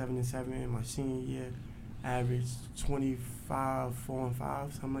 19, 7 and 7. In my senior year, I averaged 25, 4 and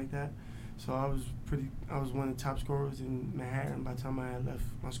 5, something like that. So I was one of the top scorers in Manhattan by the time I had left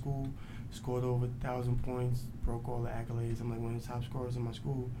my school. Scored over 1,000 points, broke all the accolades. I'm like one of the top scorers in my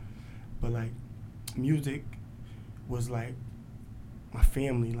school. But like music was like my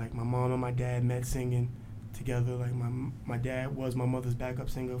family. Like my mom and my dad met singing together. Like my dad was my mother's backup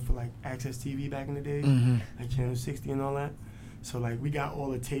singer for like Access TV back in the day, like Channel 60 and all that. So like we got all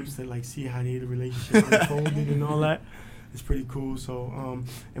the tapes to like see how the relationship unfolded and all that. It's pretty cool. So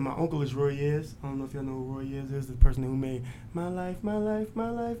and my uncle is Roy Ayers. I don't know if y'all know who Roy Ayers is. The person who made My Life, My Life, My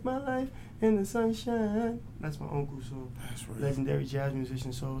Life, My Life in the Sunshine. That's my uncle. So That's right. Legendary jazz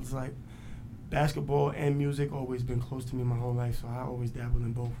musician. So it's like basketball and music always been close to me my whole life. So I always dabbled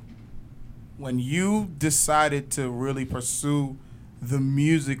in both. When you decided to really pursue the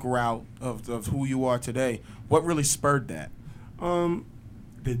music route of who you are today, what really spurred that?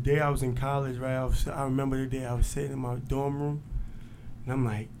 The day I was in college, right? I remember the day I was sitting in my dorm room, and I'm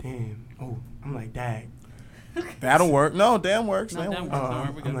like, damn. Oh, I'm like, dag. That'll work. No, damn works. No, damn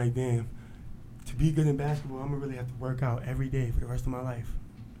works. I'm like, damn. To be good in basketball, I'm gonna really have to work out every day for the rest of my life.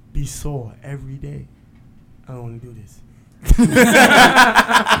 Be sore every day. I don't want to do this.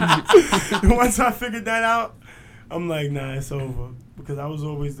 Once I figured that out, I'm like, nah, it's over. Because I was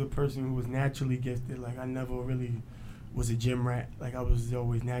always the person who was naturally gifted. Like, I never really was a gym rat. Like, I was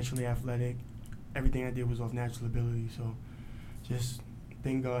always naturally athletic, everything I did was off natural ability. So just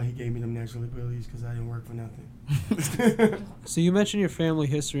thank God he gave me them natural abilities because I didn't work for nothing. So you mentioned your family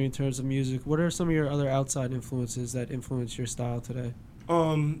history in terms of music. What are some of your other outside influences that influence your style today?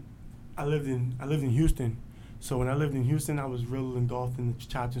 I lived in Houston. So when I lived in Houston, I was real engulfed in the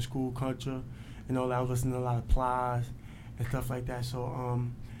Chopton school culture. I was listening to a lot of Plies and stuff like that. So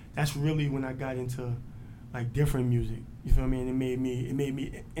that's really when I got into like different music. You feel me? And it made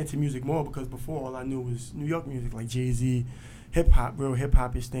me into music more because before all I knew was New York music, like Jay-Z, hip hop, real hip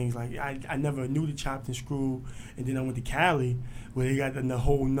hop-ish things. Like I never knew the Chopton Screw, and then I went to Cali where they got a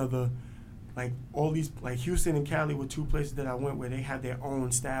whole nother, like all these, like Houston and Cali were two places that I went where they had their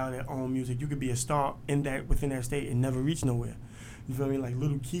own style, their own music. You could be a star within that state and never reach nowhere. You feel me? Like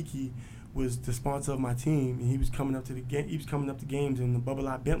Little Kiki was the sponsor of my team, and he was coming up to games in the Bubba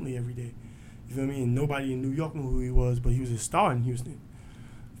Lot Bentley every day. You feel me? And nobody in New York knew who he was, but he was a star in Houston.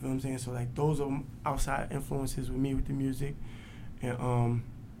 You feel what I'm saying? So like those are outside influences with me with the music. And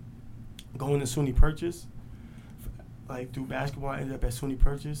going to SUNY Purchase, like through basketball, I ended up at SUNY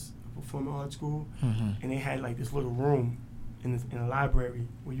Purchase, performing art school, and they had like this little room in a library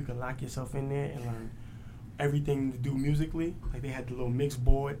where you could lock yourself in there and learn everything to do musically. Like they had the little mix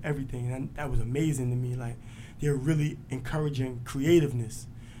board, everything, and that was amazing to me. Like they're really encouraging creativeness.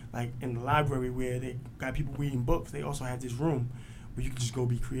 Like in the library where they got people reading books, they also had this room where you could just go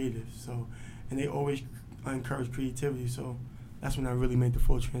be creative. So, and they always encourage creativity. So that's when I really made the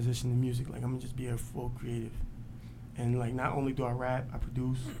full transition to music. Like I'm gonna just be a full creative, and like not only do I rap, I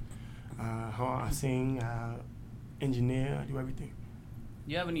produce, I sing, I engineer, I do everything.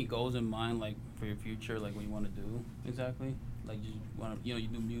 Do you have any goals in mind, like for your future, like what you want to do exactly? Like you want to, you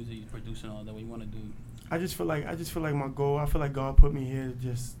do music, you produce and all that. What you want to do? I just feel like my goal. I feel like God put me here to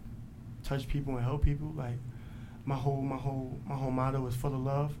just touch people and help people. Like my whole motto is for the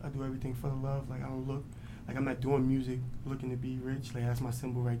love. I do everything for the love. Like I don't look, like I'm not doing music looking to be rich. Like that's my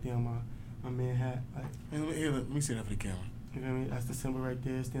symbol right there on my man hat. Like Here, let me see that for the camera. you feel me? That's the symbol right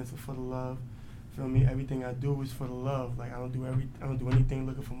there. It stands for the love. Feel me? Everything I do is for the love. Like I don't do anything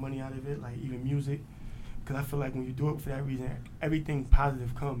looking for money out of it. Like even music, because I feel like when you do it for that reason, everything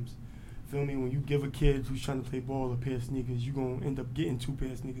positive comes. Feel me? When you give a kid who's trying to play ball a pair of sneakers, you're going to end up getting 2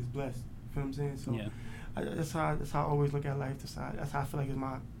 pairs of sneakers blessed. Feel what I'm saying? So Yeah. that's how I always look at life. That's how I feel like is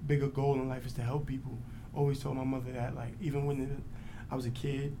my bigger goal in life is to help people. Always told my mother that, like, even when I was a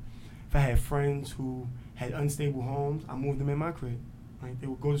kid, if I had friends who had unstable homes, I moved them in my crib. Like, they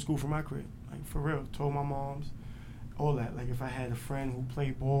would go to school from my crib. Like, for real. Told my moms, all that. Like, if I had a friend who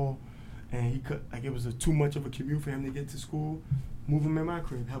played ball and he could, like, it was too much of a commute for him to get to school, move him in my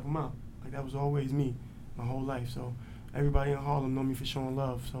crib, help him out. Like, that was always me my whole life. So everybody in Harlem know me for showing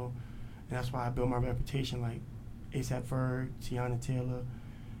love. So and that's why I built my reputation. Like A$AP Ferg, Tiana Taylor,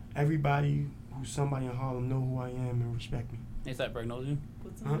 everybody who's somebody in Harlem know who I am and respect me. A$AP Ferg knows you?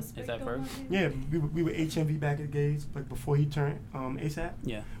 Put some Huh? respect A$AP on Ferg? my name. Yeah, we were HMV back at the gays, like before he turned A$AP.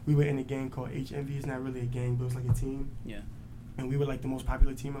 Yeah. We were in a gang called HMV. It's not really a gang, but it was like a team. Yeah. And we were like the most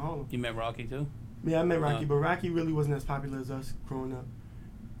popular team in Harlem. You met Rocky too? Yeah, I met Rocky, but Rocky really wasn't as popular as us growing up.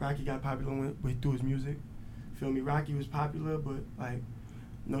 Rocky got popular through his music. Feel me? Rocky was popular, but like,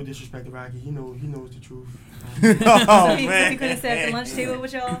 no disrespect to Rocky, he knows the truth. So he could have sat at the lunch table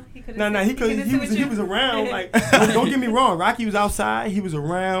with y'all. He could have. No, he was around. Like, don't get me wrong, Rocky was outside. He was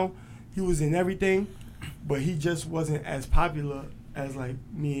around. He was in everything, but he just wasn't as popular as like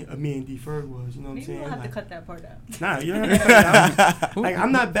me and D Ferg was. You know what I'm Maybe saying? we'll have Like, to cut that part out. nah, you don't have to cut it out. Like,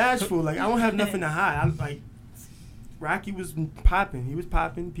 I'm not bashful. Like, I don't have nothing to hide. Like, Rocky was popping. He was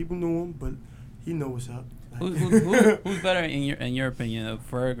popping. People knew him, but he know what's up. Like, Who's better in your opinion,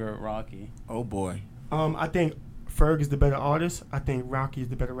 Ferg or Rocky? Oh boy. I think Ferg is the better artist. I think Rocky is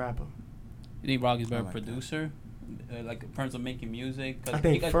the better rapper. You think Rocky's better like that. producer? Like in terms of making music? I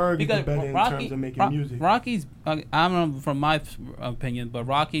think Ferg is the better in terms of making music. Rocky's, I don't know from my opinion, but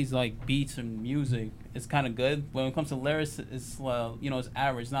Rocky's like beats and music is kind of good. When it comes to lyrics, it's it's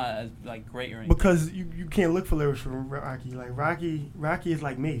average, not as like great or anything. Because you can't look for lyrics from Rocky. Like Rocky is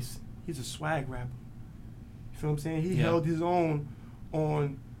like Mace. He's a swag rapper. You feel what I'm saying? He held his own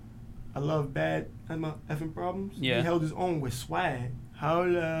on I Love Bad and My Effing Problems. Yeah. He held his own with swag.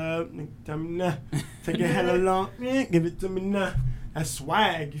 Hold up, tell me now. Take it hella long, give it to me now. That's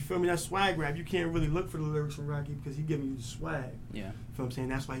swag, you feel me? That's swag rap. You can't really look for the lyrics from Rocky because he giving you the swag. Yeah. You feel what I'm saying?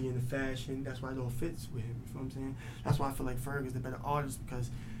 That's why he in the fashion. That's why it all fits with him. You feel what I'm saying? That's why I feel like Ferg is the better artist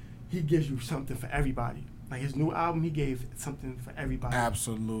because he gives you something for everybody. Like his new album, he gave something for everybody.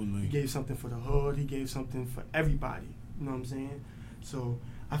 Absolutely. He gave something for the hood. He gave something for everybody. You know what I'm saying? So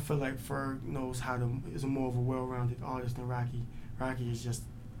I feel like Ferg knows is a more of a well-rounded artist than Rocky. Rocky is just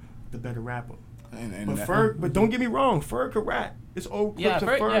the better rapper. But Ferg, but don't get me wrong, Ferg could rap. It's old clips of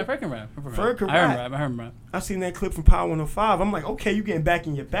Ferg. Ferg can rap. Ferg can I rap. heard him rap. I seen that clip from Power 105. I'm like, okay, you getting back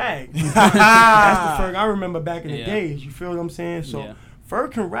in your bag. That's the Ferg I remember back in the days. You feel what I'm saying? So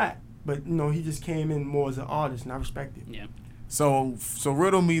Ferg can rap, but you know he just came in more as an artist, and I respect it. Yeah. So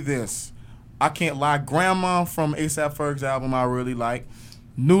riddle me this. I Can't Lie. Grandma from A$AP Ferg's album I really like.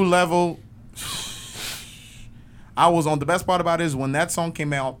 New Level. I was on, the best part about it is when that song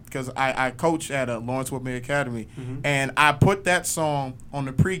came out, because I coach at a Lawrence Whitman Academy, and I put that song on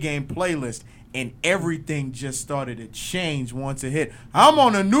the pregame playlist, and everything just started to change once it hit. I'm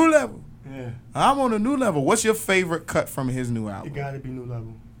on a new level. Yeah. I'm on a new level. What's your favorite cut from his new album? It gotta be New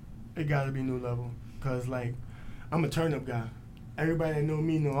Level. It gotta be New Level. Cause like, I'm a turn up guy. Everybody that know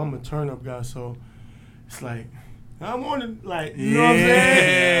me know I'm a turn up guy. So it's like, I'm on it. Like, you know what I'm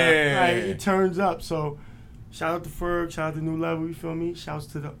saying? Like, it turns up. So shout out to Ferg. Shout out to New Level. You feel me? Shouts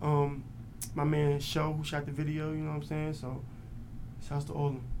to the my man Show who shot the video. You know what I'm saying? So shouts to all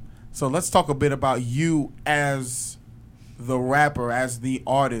of them. So let's talk a bit about you as the rapper, as the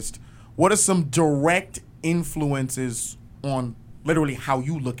artist. What are some direct influences on literally how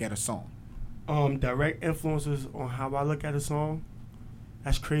you look at a song? Direct influences on how I look at a song?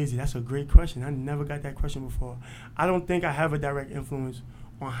 That's crazy. That's a great question. I never got that question before. I don't think I have a direct influence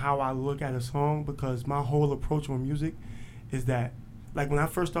on how I look at a song, because my whole approach on music is that, like, when I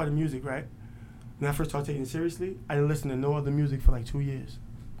first started music, right? When I first started taking it seriously, I didn't listen to no other music for like 2 years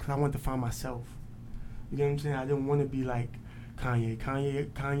because I wanted to find myself. You know what I'm saying? I didn't want to be like Kanye.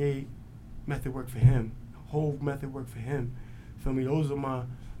 Kanye method worked for him. Whole method worked for him. Feel me?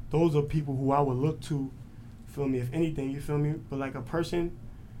 Those are people who I would look to. Feel me? If anything, you feel me? But like a person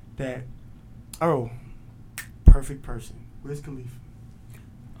that, perfect person, Wiz Khalifa.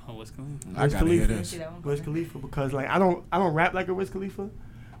 Oh, Wiz Khalifa. I gotta hear this. Wiz Khalifa, because like I don't rap like a Wiz Khalifa,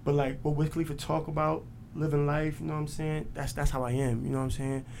 but like what Wiz Khalifa talk about, living life, you know what I'm saying? That's how I am, you know what I'm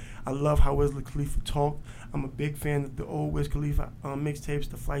saying? I love how Wiz Khalifa talk. I'm a big fan of the old Wiz Khalifa mixtapes,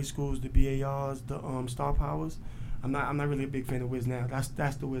 the Flight Schools, the BARs, the Star Powers. I'm not really a big fan of Wiz now.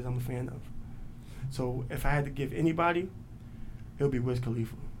 That's the Wiz I'm a fan of. So if I had to give anybody, it would be Wiz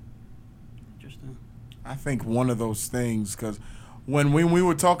Khalifa. Interesting. I think one of those things, because when we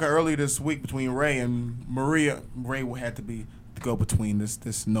were talking earlier this week between Ray and Maria, Ray had to be the go between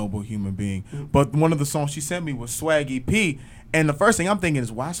this noble human being. Mm-hmm. But one of the songs she sent me was Swaggy P, and the first thing I'm thinking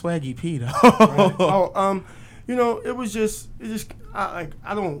is, why Swaggy P though? Right. You know, I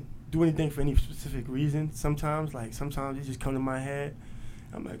don't do anything for any specific reason. Sometimes it just come to my head.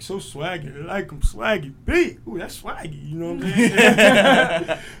 I'm like, so swaggy, I like him, Swaggy B. Ooh, that's swaggy, you know what I'm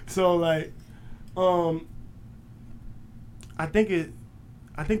saying? So like, I think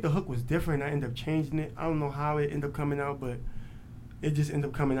the hook was different. I ended up changing it. I don't know how it ended up coming out, but it just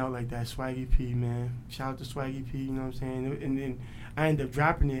ended up coming out like that. Swaggy P, man. Shout out to Swaggy P, you know what I'm saying? And then I ended up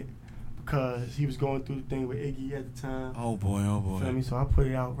dropping it because he was going through the thing with Iggy at the time. Oh boy. Feel me? So I put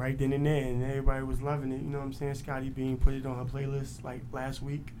it out right then and there, and everybody was loving it. You know what I'm saying? Scotty Bean put it on her playlist like last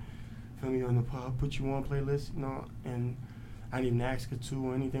week. Feel me? On the Put You On playlist, you know, and I didn't even ask her to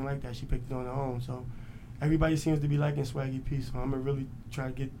or anything like that. She picked it on her own. So everybody seems to be liking Swaggy P. So I'm gonna really try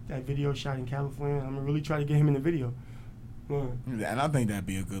to get that video shot in California. I'm gonna really try to get him in the video. And I think that'd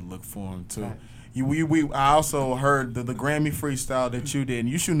be a good look for him too. Right. I also heard the Grammy freestyle that you did. And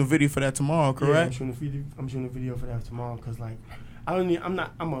you shooting a video for that tomorrow, correct? Yeah, I'm shooting a video for that tomorrow because like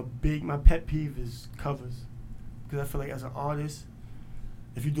my pet peeve is covers, because I feel like as an artist,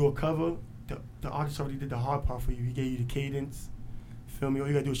 if you do a cover, the artist already did the hard part for you. He gave you the cadence. Feel me? All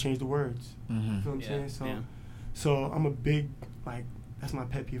you gotta do is change the words. Mm-hmm. You know what I'm saying? So I'm a big, like, that's my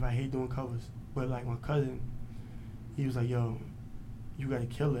pet peeve. I hate doing covers. But like my cousin, he was like, yo, you gotta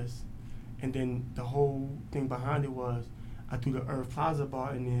kill this. And then the whole thing behind it was I threw the Earth Plaza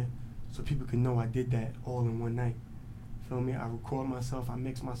bar in there so people could know I did that all in one night. Feel me? I record myself, I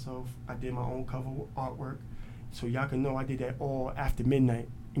mix myself, I did my own cover artwork. So y'all can know I did that all after midnight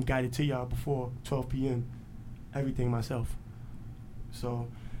and got it to y'all before 12 p.m. Everything myself. So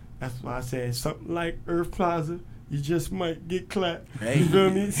that's why I said something like Earth Plaza, you just might get clapped. Hey. You feel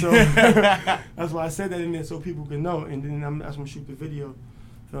me? So that's why I said that in there so people can know. And then that's when I shoot the video.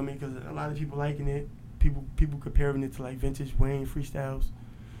 Feel me? Because a lot of people liking it. People comparing it to like vintage Wayne freestyles.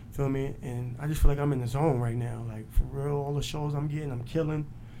 Feel me? And I just feel like I'm in the zone right now. Like for real, all the shows I'm getting, I'm killing.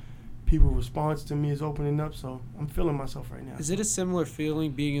 People's response to me is opening up, so I'm feeling myself right now. Is it a similar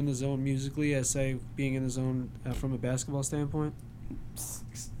feeling being in the zone musically as, say, being in the zone from a basketball standpoint?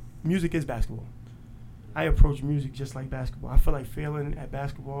 Music is basketball. I approach music just like basketball. I feel like failing at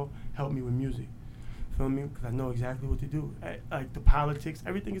basketball helped me with music. Feel me? Because I know exactly what to do. Like the politics,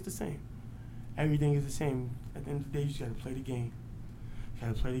 everything is the same. everything is the same. At the end of the day, you just gotta play the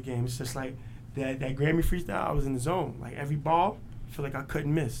game. It's just like that Grammy freestyle. I was in the zone. Like every ball, I feel like I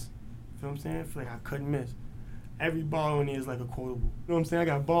couldn't miss. You know what I'm saying? I feel like I couldn't miss. Every ball on there is like a quotable. You know what I'm saying? I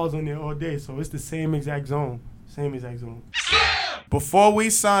got balls on there all day, so it's the same exact zone. Before we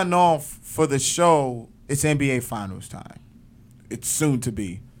sign off for the show, it's NBA Finals time. It's soon to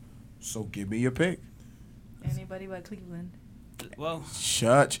be. So give me your pick. Anybody but Cleveland. Well,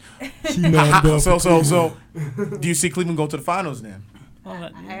 Shut. So So, do you see Cleveland go to the finals then?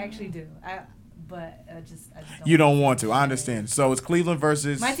 well, I actually do. But I just don't. You don't want to. I understand. So it's Cleveland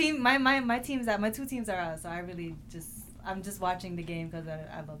versus. My team, my team's out. My two teams are out. So I'm just watching the game because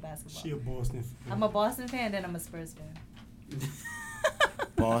I love basketball. She a Boston fan. I'm a Boston fan, and I'm a Spurs fan.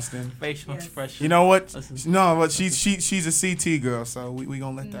 Boston. facial Yes. expression. You know what? Listen. No, but she's a CT girl, so we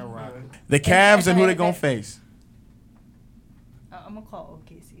gonna let that ride. The Cavs and who they gonna face? I'm gonna call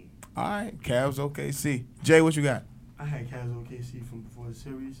OKC. All right, Cavs, OKC. Jay, what you got? I had Cavs OKC from before the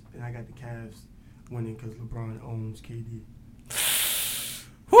series, and I got the Cavs winning because LeBron owns KD.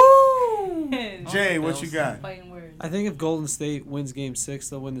 Woo! Jay, what you got? Fighting words. I think if Golden State wins Game 6,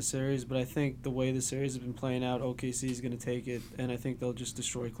 they'll win the series. But I think the way the series has been playing out, OKC is going to take it, and I think they'll just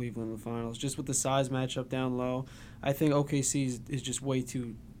destroy Cleveland in the finals. Just with the size matchup down low, I think OKC is just way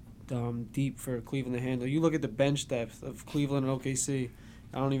too deep for Cleveland to handle. You look at the bench depth of Cleveland and OKC,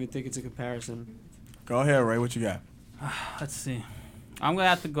 I don't even think it's a comparison. Go ahead, Ray. What you got? Let's see. I'm gonna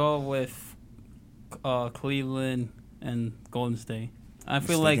have to go with Cleveland and Golden State. I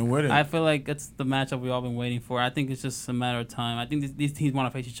feel sticking with it. like it's the matchup we've all been waiting for. I think it's just a matter of time. I think these teams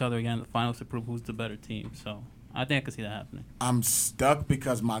want to face each other again in the finals to prove who's the better team. So I think I can see that happening. I'm stuck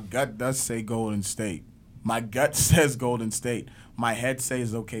because my gut does say Golden State. My gut says Golden State. My head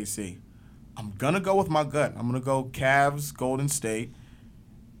says OKC. I'm going to go with my gut. I'm going to go Cavs, Golden State.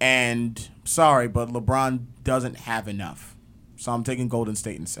 And, sorry, but LeBron doesn't have enough. So I'm taking Golden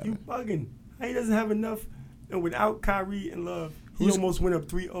State in 7. You bugging. He doesn't have enough. And without Kyrie and Love, he Who's- almost went up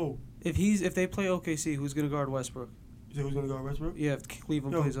 3-0. If they play OKC, who's going to guard Westbrook? You say who's going to go Westbrook? Yeah, if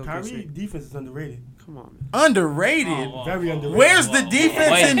Cleveland Yo, plays OKC. Kyrie defense is underrated. Come on, man. Underrated? Oh, Very underrated. Where's the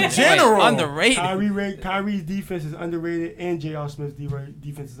defense in general? Underrated. Kyrie's defense is underrated, and J.R. Smith's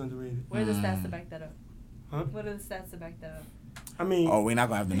defense is underrated. What are the stats to back that up? Huh? What are the stats to back that up? I mean, Oh, we're not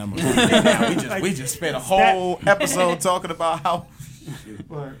going to have the numbers. Now. We just spent a whole episode talking about how...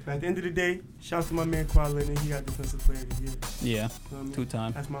 but at the end of the day, shouts to my man Kawhi Leonard. He got Defensive Player of the Year. Yeah, You know what I mean? 2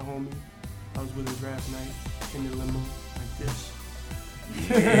 times. That's my homie. I was with him draft night in the limo like this.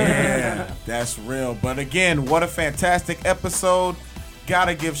 Yeah, that's real. But again, what a fantastic episode.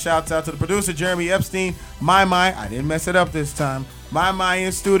 Gotta give shouts out to the producer, Jeremy Epstein. I didn't mess it up this time. My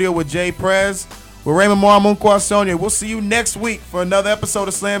in studio with Jay Prez. With Raymond Moore, Munqua Sonia. We'll see you next week for another episode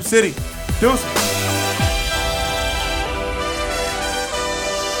of Slam City. Deuces.